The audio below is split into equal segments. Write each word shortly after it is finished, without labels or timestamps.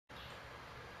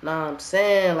Nah, I'm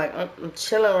saying, like, I'm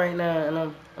chilling right now,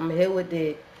 and I'm here with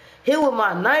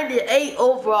my 98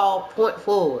 overall point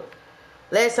forward.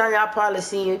 Last time y'all probably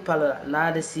seen me, probably like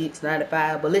 96,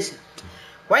 95. But listen,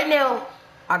 right now,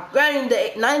 I grinded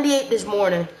the 98 this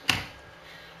morning,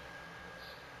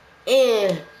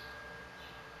 and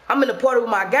I'm in the party with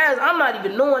my guys. I'm not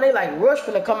even knowing they like rush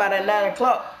finna come out at 9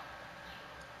 o'clock.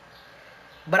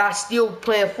 But I still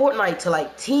playing Fortnite till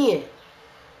like 10.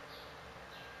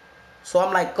 So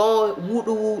I'm like, going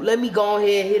woo. Let me go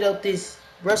ahead and hit up this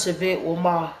rush event with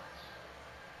my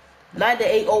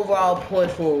 98 overall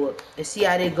point forward and see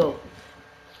how they go.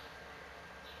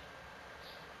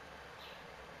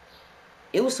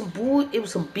 It was some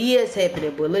BS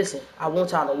happening, but listen, I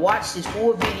want y'all to watch this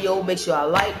full video. Make sure y'all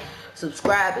like,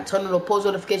 subscribe, and turn on the post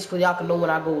notifications so y'all can know when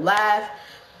I go live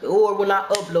or when I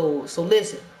upload. So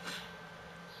listen,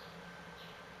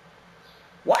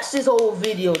 watch this whole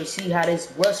video to see how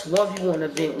this Rush 1v1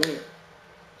 event went.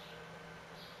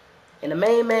 And the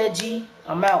main man G,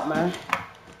 I'm out, man.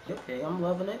 Okay, I'm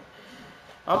loving it.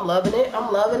 I'm loving it.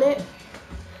 I'm loving it.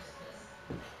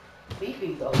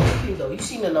 Beefy though. You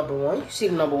seen the number one. You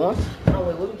seen the number one. Oh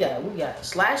wait, what we got? We got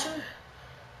Slasher.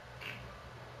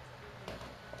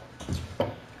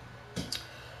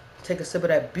 Take a sip of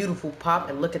that beautiful pop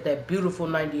and look at that beautiful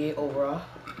 98 overall.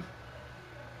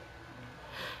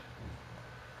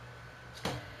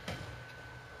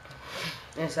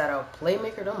 Inside out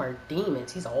playmaker, them are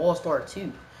demons. He's an all-star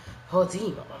too. A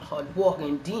demon, a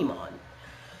walking demon.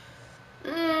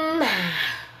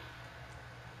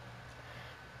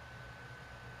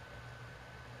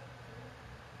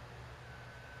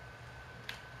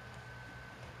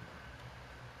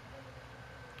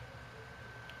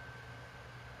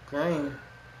 Green.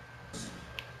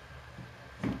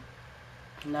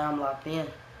 Now I'm locked in.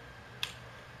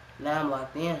 Now I'm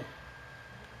locked in.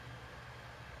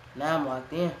 Now I'm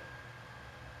locked in.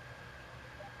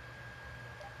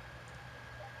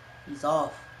 He's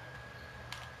off.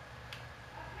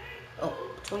 Oh,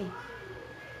 between.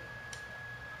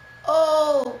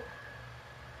 Oh!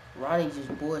 Ronnie just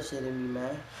bullshitting me,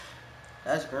 man.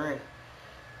 That's green.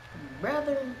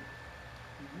 Brother.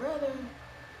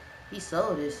 He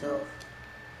sold himself.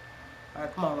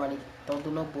 Alright, come on, Ronnie. Don't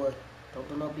do no boy. Don't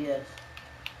do no BS.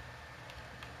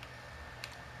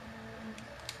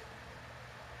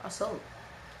 I sold.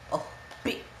 Oh,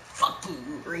 big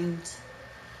fucking greens.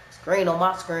 It's green on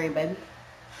my screen, baby.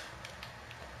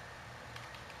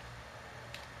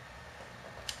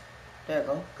 There you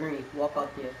go. Green. Walk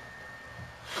out there.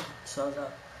 Sun's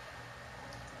out.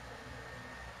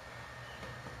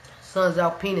 Sun's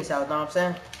out, penis out, know what I'm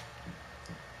saying?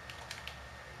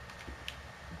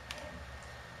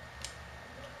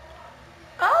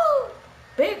 Oh!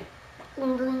 Big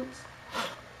fucking greens.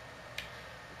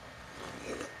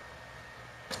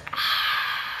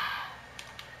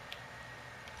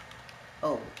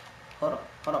 Oh, hold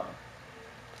on.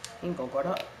 He ain't gonna guard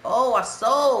up. Oh, I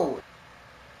sold!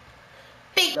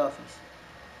 Big Duffies.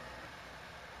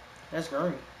 That's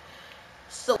green.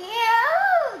 So,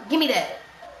 yeah! Give me that.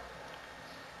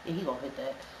 Yeah, he gonna hit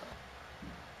that.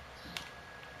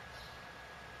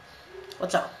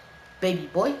 Watch out, baby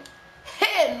boy.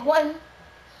 Head one.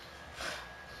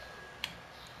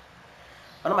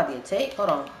 What am I gonna take? Hold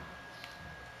on.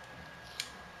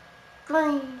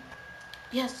 Green.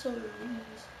 Yes, sir.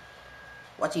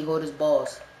 Watch he hold his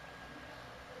balls.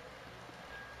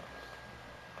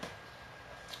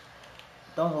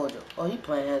 Don't hold it. Oh, he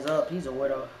playing hands up. He's a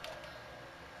weirdo.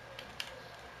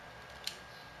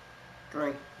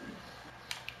 Green.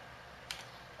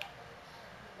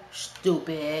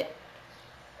 Stupid.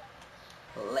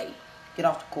 Late. Get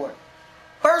off the court.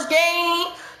 First game.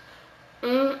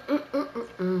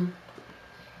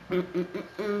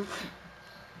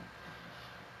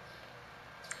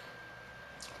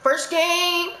 First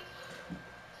game.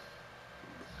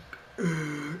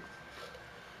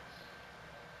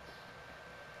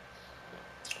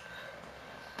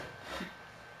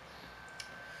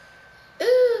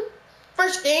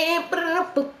 First game.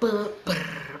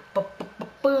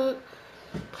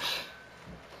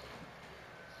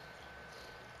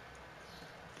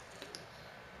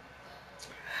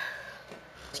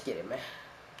 Let's get it, man.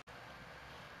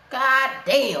 God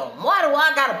damn, why do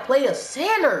I gotta play a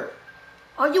center?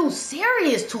 Are you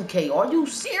serious, 2K? Are you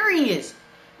serious?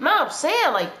 No, I'm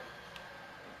saying, like,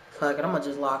 fuck it, I'm gonna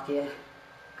just lock in.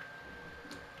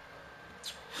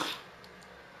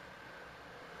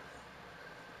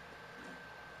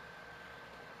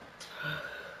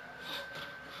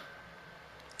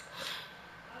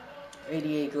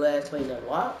 $88 glass, $29.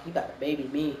 Wow, you got to baby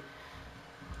me.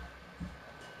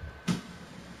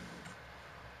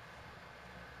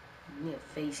 Yeah,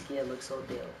 face scale looks so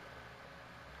damn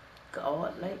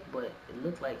god like, but it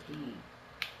looked like he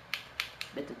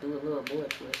meant to do a little boy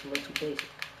for it's a little too basic.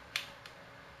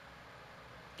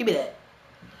 Give me that.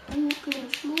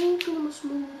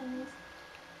 Smooth.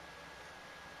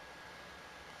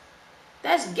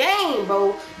 That's game,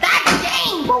 bro. That's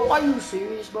game, bro. Are you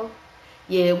serious, bro?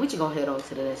 Yeah, we just gonna head on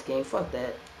to the next game. Fuck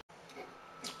that.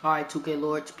 Alright, 2K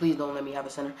Lords, please don't let me have a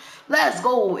center. Let's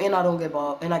go! And I don't get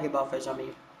ball. And I get ball first, I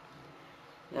mean.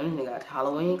 Yeah, this nigga got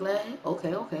Halloween glad.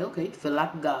 Okay. Feel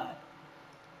like a god.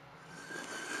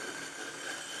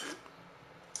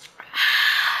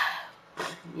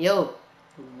 Yo.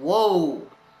 Whoa.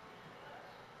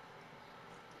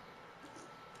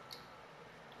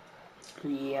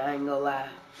 Yeah, I ain't gonna lie.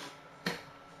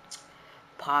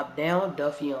 Pop down,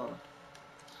 Duffy on.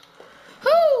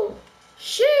 Whoo!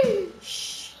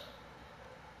 Sheesh.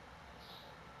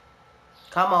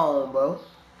 Come on, bro.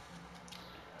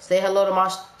 Say hello to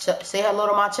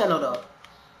my channel though.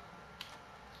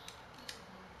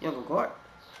 Younger guard.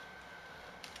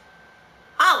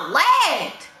 I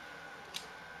lagged.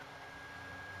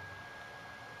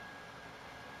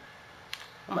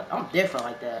 I'm different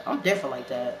like that. I'm different like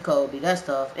that. Kobe, that's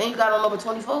tough. And you got on number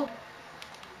 24?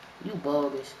 You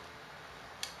bogus.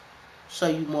 Show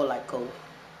you more like Kobe.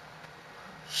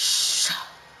 Shh.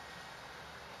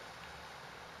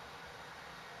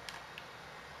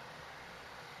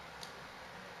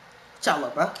 Y'all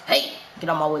up, bro. Hey, get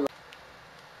on my way.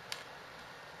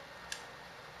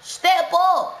 Step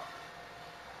up.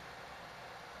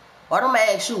 Or I'm gonna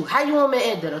ask you, how you want me to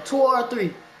end it? A 2 or a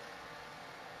 3?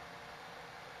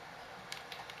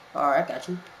 Alright, I got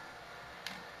you.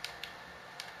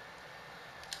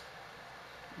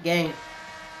 Game,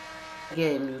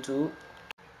 YouTube.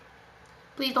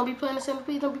 Please don't be playing the center.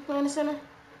 Please don't be playing the center.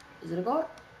 Is it a guard?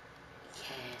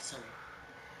 Yes, sir.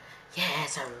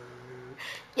 Yes, sir.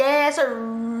 Yes,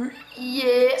 sir.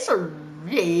 Yes, sir.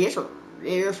 Yes, sir.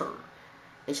 Yes, sir.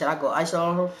 Hey, should I go ice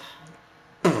on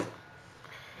him?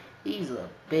 He's a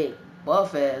big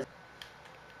buff ass.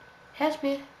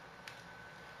 Hatchman.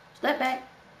 Step back.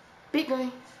 Big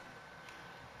green.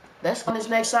 That's on this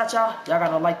next shot, y'all. Y'all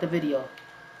gotta like the video.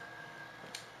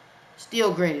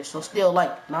 Still greenish, so still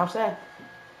like. Know what I'm saying?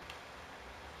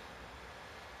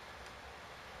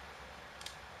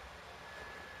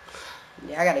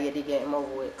 Yeah, I gotta get this game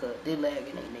over with, cause this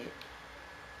lagging ain't it.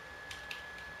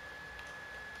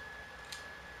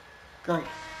 Green.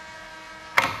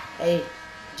 Hey,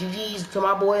 GG's to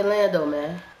my boy Orlando,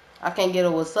 man. I can't get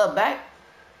a what's up back.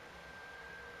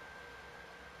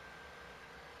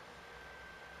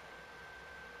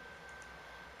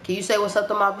 Can you say what's up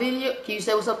to my video? Can you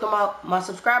say what's up to my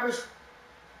subscribers?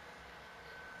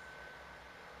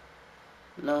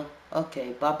 No?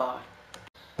 Okay, bye-bye.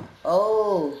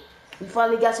 Oh, we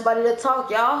finally got somebody to talk,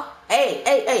 y'all.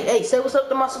 Hey, say what's up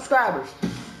to my subscribers.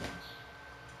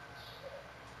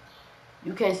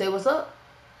 You can't say what's up?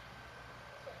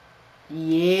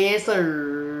 Yes,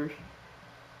 sir.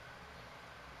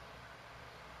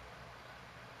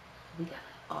 We got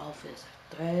an offensive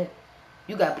threat.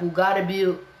 You got Bugatti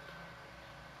build.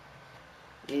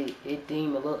 It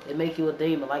demon, look. It make you a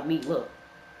demon like me, look.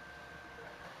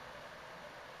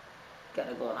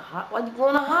 Gotta go on a hot. Why you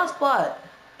going on a hot spot?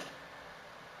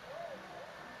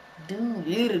 Dude,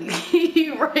 literally,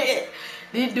 he ran.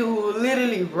 This dude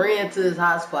literally ran to his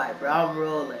hot spot, bro. I'm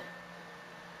rolling.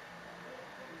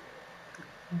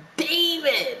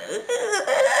 Demon!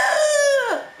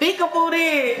 Peekaboo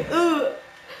there!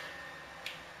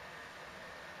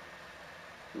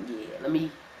 Yeah, let me.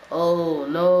 Oh,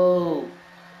 no.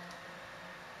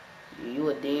 You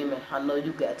a demon. I know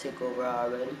you got take over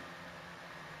already.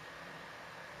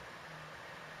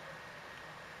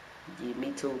 Yeah,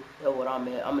 me too. That's what I'm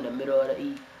at. I'm in the middle of the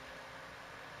E.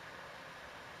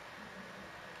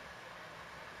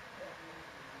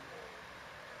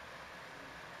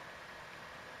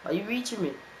 Are you reaching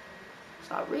me?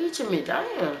 Stop reaching me,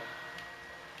 damn.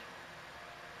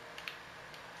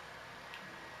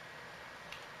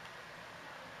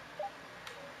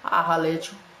 I'll holler at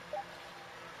you.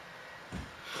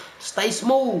 Stay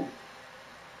smooth.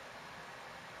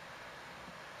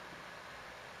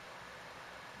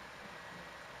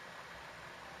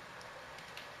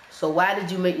 So why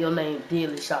did you make your name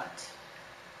Daily Shots?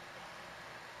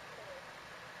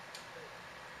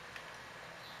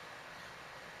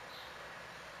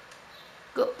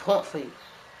 Good point for you.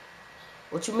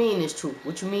 What you mean is true?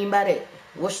 What you mean by that?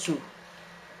 What's true?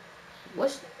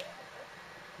 What's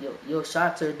your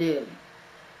shots are daily.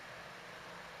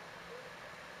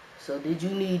 So did you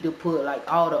need to put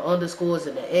like all the underscores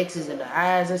and the X's and the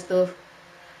I's and stuff?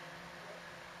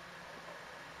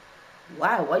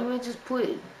 Why? Why you ain't just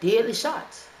put deadly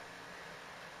shots?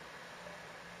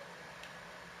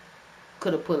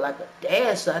 Could have put like a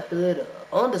dash after it,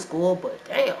 or underscore, but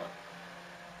damn.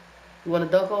 You wanna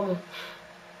dunk on me?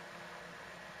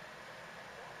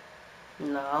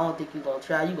 Nah, I don't think you gonna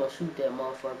try. You gonna shoot that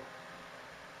motherfucker.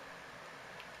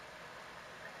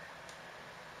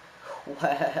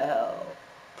 Wow.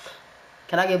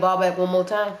 Can I get ball back one more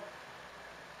time?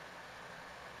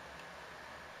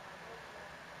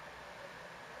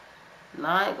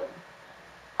 Nah, I ain't gonna.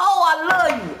 Oh, I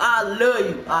love you. I love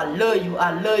you. I love you.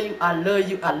 I love you. I love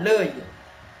you. I love you.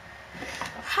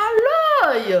 I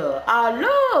love you. I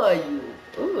love you.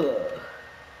 Ugh.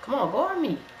 Come on, guard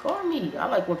me. Guard me. I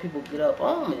like when people get up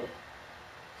on me.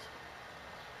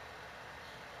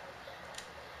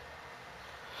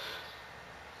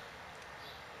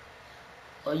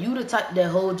 Are you the type that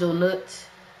hold your nuts?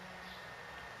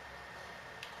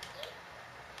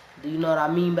 Do you know what I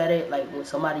mean by that? Like when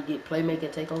somebody get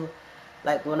playmaker take over?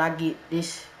 Like when I get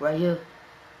this right here,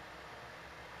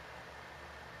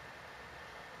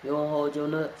 you don't hold your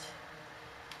nuts.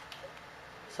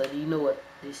 So do you know what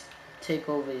this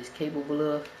takeover is capable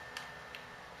of?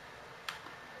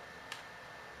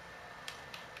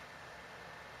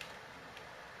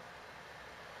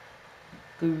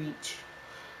 Good reach.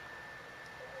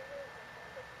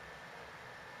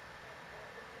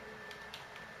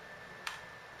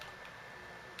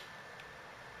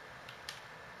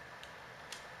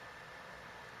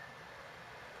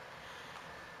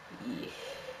 Yeah.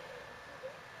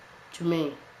 What you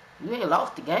mean? You ain't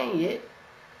lost the game yet.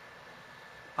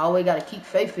 Always gotta keep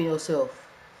faith in yourself.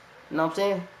 You know what I'm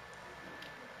saying?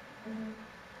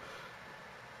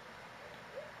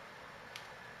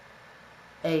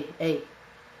 Hey, hey.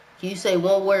 Can you say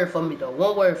one word for me though?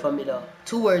 One word for me though.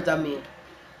 2 words I mean.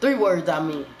 3 words I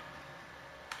mean.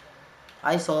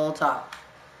 ISO on top.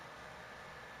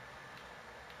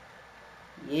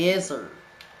 Yes, sir.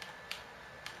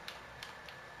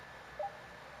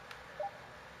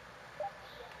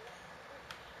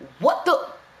 What the?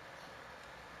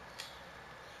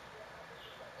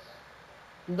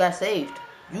 You got saved.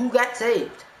 You got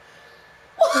saved.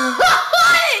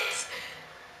 What?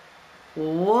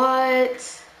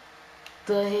 What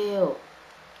the hell?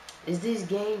 Is this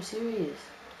game serious?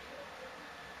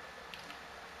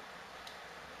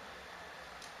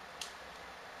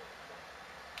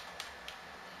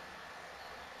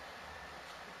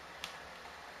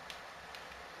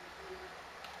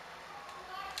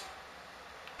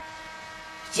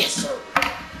 Yes, sir.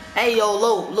 Hey, yo,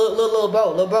 little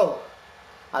bro.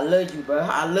 I love you, bro.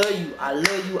 I love you. I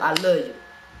love you. I love you.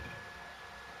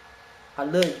 I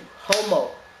love you.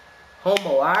 Homo.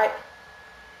 Homo, alright?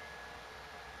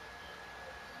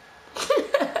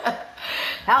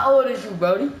 How old is you,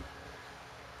 Brody?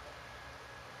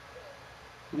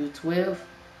 You 12?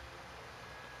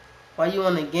 Why you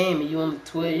on the game and you only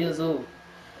 12 years old?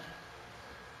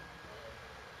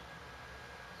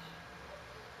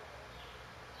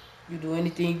 You do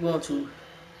anything you want to.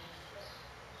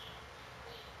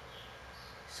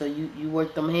 So you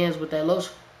work them hands with that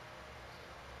lotion?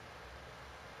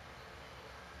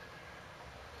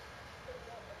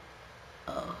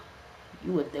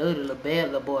 You a dirty little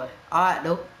bad little boy. Alright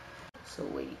though. So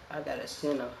wait, I got a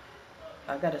sinner.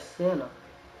 I got a sinner.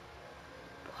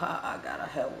 I gotta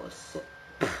have a sinner.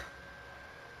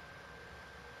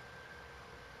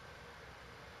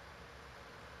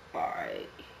 Alright.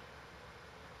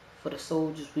 For the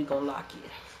soldiers, we gonna lock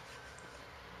it.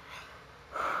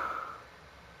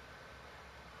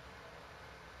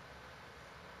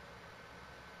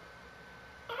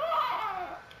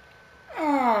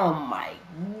 Oh my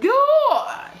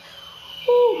god!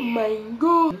 Oh my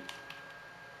god!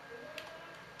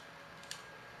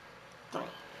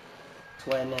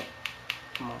 Swear that.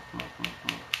 Come on.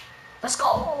 Let's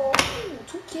go!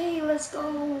 2K, let's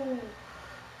go!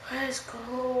 Let's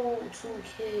go!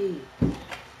 2K.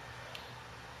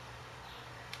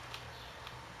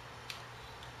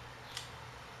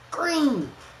 Green!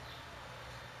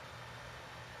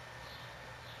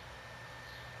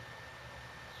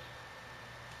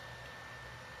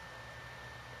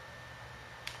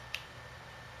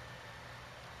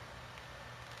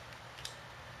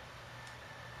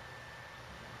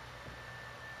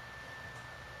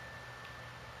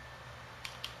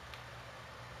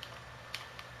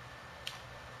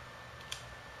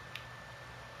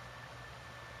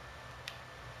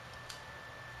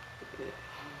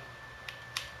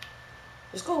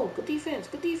 Let's go. Good defense.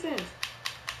 Good defense.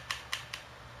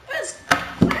 Let's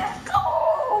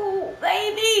go,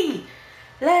 baby.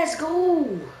 Let's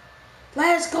go.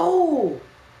 Let's go.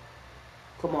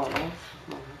 Come on, man.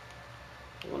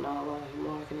 Come on, man.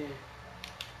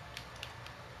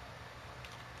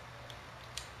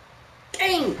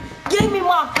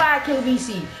 5K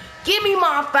VC. Give me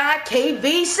my 5K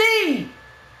VC.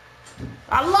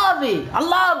 I love it. I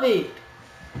love it.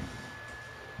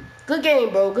 Good game,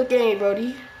 bro. Good game,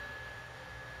 Brody.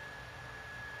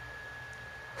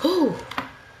 Whew.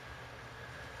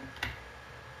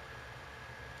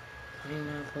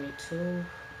 29.2.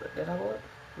 Did I what?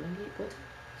 98.2?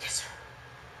 Yes, sir.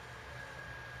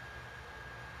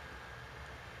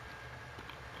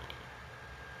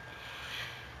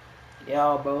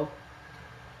 Yeah, bro.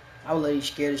 I was like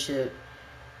scared of shit.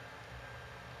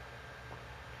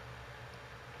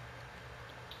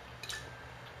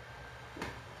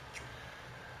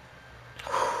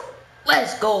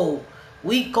 Let's go.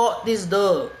 We caught this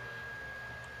dub.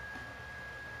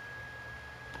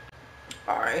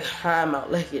 Alright, time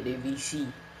out. Let's get the VC.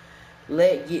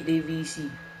 Let's get the VC.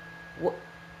 What?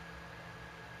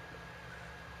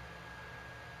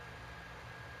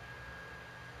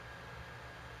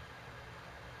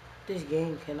 This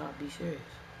game cannot be serious.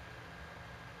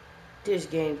 This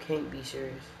game can't be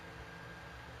serious.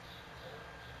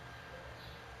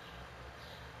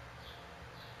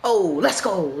 Oh, let's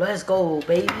go. Let's go,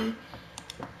 baby.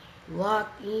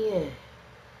 Lock in.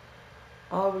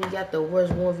 Already got the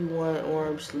worst 1v1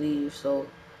 arm sleeve, so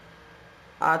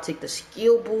I'll take the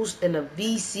skill boost and the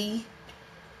VC.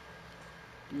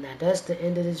 Now that's the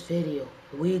end of this video.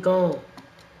 We gone.